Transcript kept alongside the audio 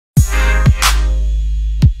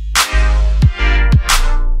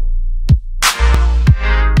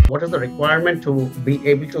what is the requirement to be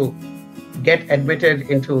able to get admitted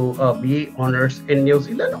into BE honors in New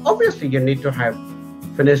Zealand? Obviously, you need to have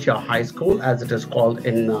finished your high school, as it is called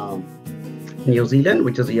in New Zealand,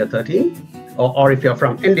 which is year 13. Or if you're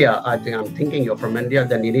from India, I'm thinking you're from India,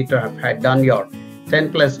 then you need to have had done your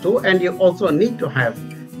 10 plus 2, and you also need to have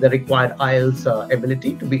the required IELTS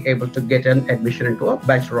ability to be able to get an admission into a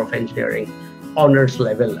Bachelor of Engineering honors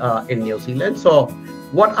level in New Zealand. So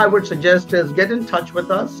what I would suggest is get in touch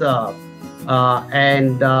with us.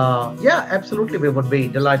 Yeah, absolutely. We would be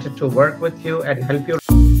delighted to work with you and help you.